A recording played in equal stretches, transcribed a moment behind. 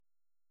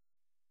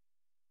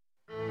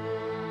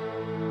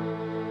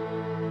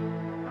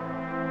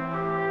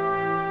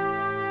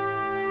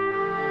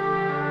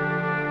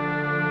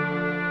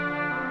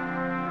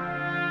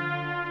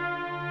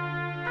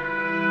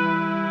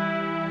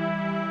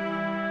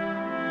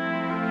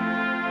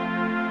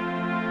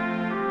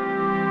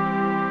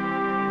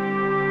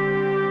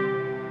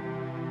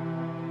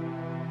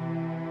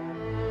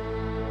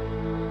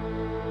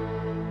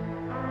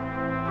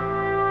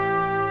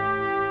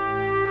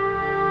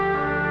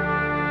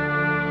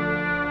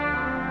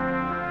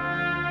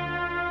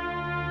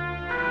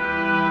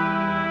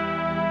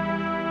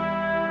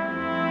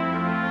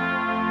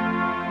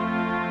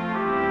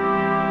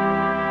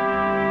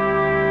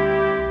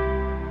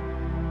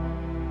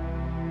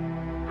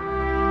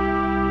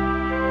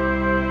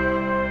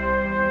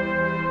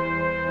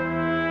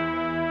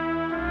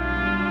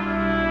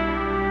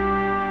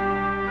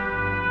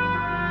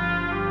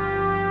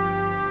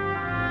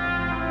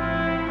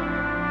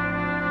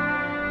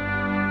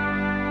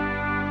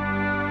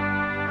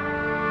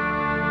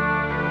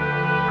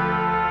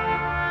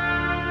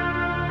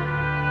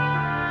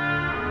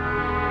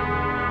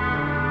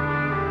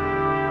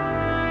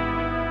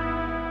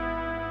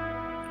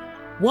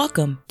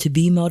Welcome to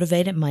Be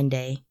Motivated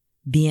Monday,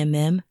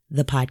 BMM,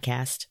 the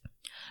podcast.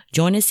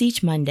 Join us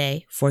each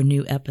Monday for a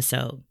new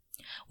episode.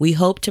 We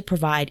hope to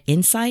provide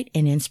insight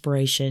and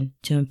inspiration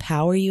to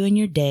empower you in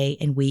your day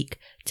and week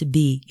to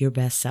be your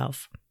best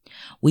self.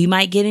 We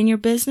might get in your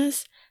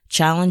business,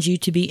 challenge you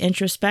to be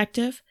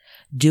introspective,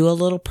 do a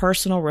little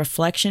personal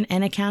reflection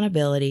and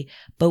accountability,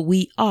 but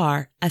we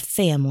are a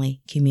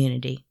family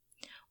community.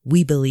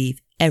 We believe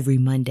every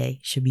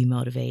Monday should be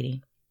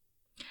motivating.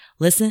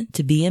 Listen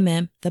to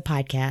BMM, the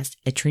podcast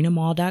at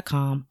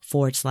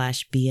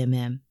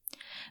trinamall.com/BMM.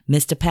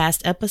 Missed a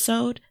past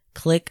episode?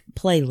 Click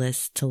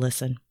playlist to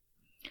listen.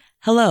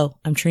 Hello,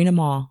 I'm Trina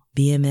Mall,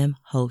 BMM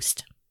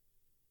host.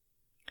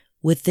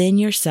 Within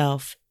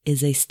yourself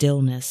is a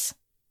stillness,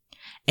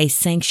 a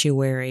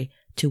sanctuary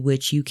to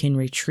which you can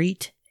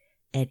retreat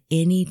at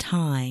any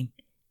time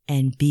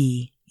and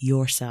be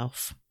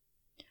yourself.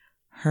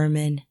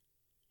 Herman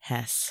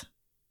Hesse.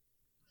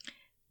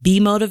 Be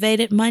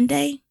Motivated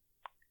Monday.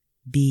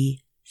 Be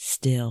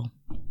still.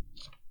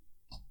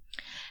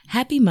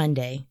 Happy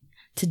Monday.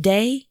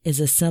 Today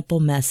is a simple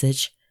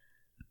message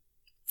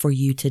for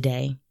you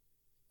today.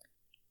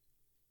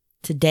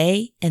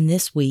 Today and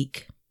this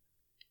week,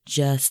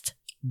 just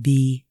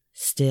be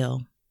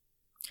still.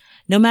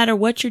 No matter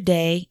what your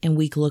day and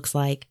week looks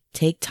like,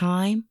 take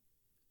time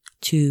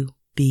to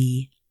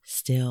be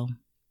still.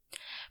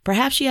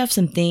 Perhaps you have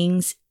some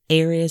things,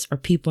 areas, or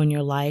people in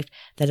your life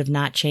that have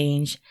not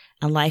changed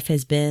and life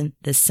has been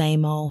the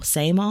same old,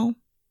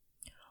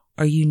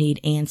 or you need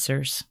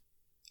answers,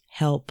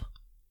 help,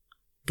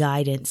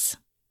 guidance,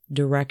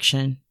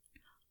 direction,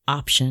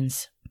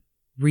 options,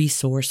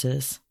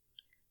 resources,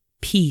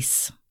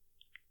 peace,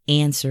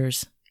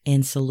 answers,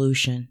 and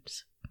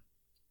solutions.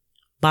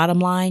 Bottom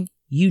line,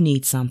 you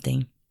need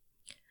something.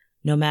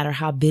 No matter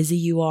how busy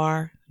you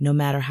are, no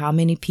matter how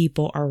many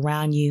people are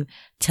around you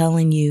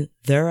telling you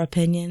their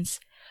opinions,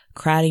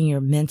 crowding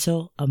your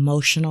mental,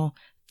 emotional,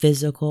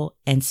 physical,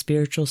 and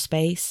spiritual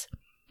space,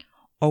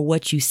 or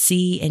what you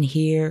see and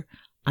hear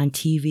on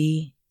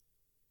TV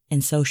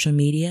and social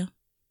media,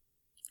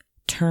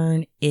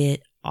 turn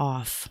it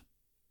off.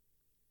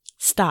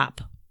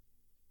 Stop.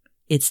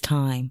 It's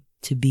time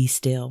to be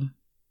still.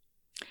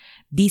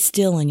 Be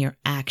still in your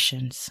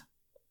actions,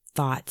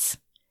 thoughts,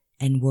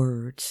 and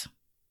words.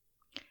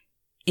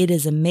 It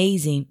is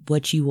amazing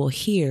what you will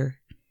hear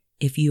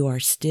if you are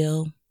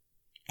still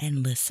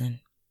and listen.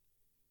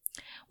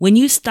 When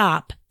you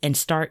stop and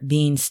start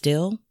being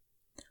still,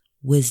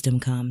 wisdom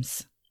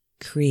comes,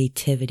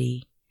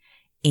 creativity,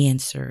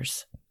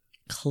 answers,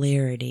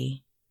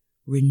 clarity,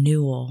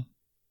 renewal,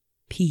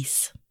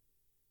 peace.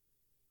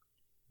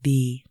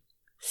 Be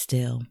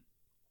still.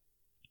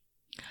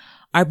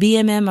 Our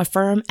BMM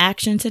Affirm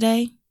action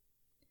today: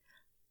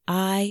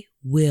 I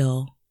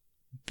will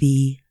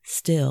be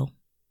still.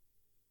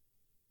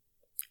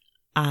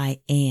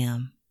 I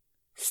am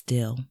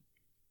still.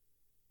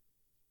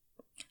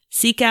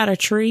 Seek out a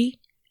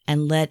tree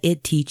and let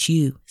it teach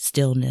you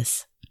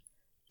stillness.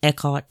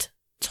 Eckhart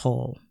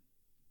Tolle.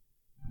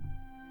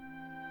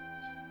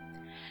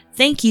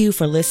 Thank you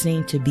for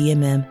listening to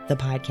BMM, the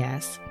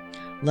podcast.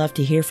 Love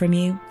to hear from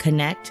you.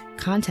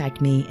 Contact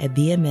me at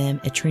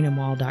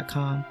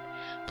bmm@trinamall.com.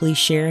 Please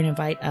share and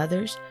invite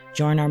others.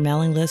 Join our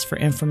mailing list for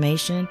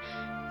information,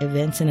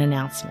 events, and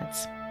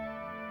announcements.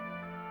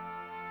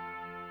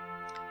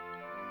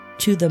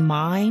 To the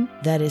mind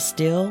that is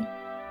still,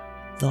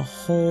 the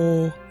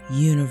whole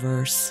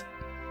universe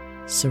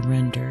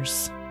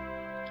surrenders.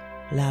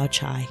 Lao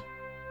Chai.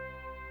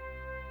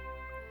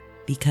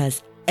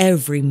 Because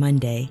every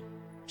Monday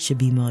should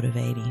be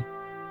motivating.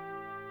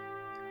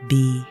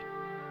 Be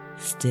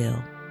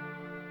still.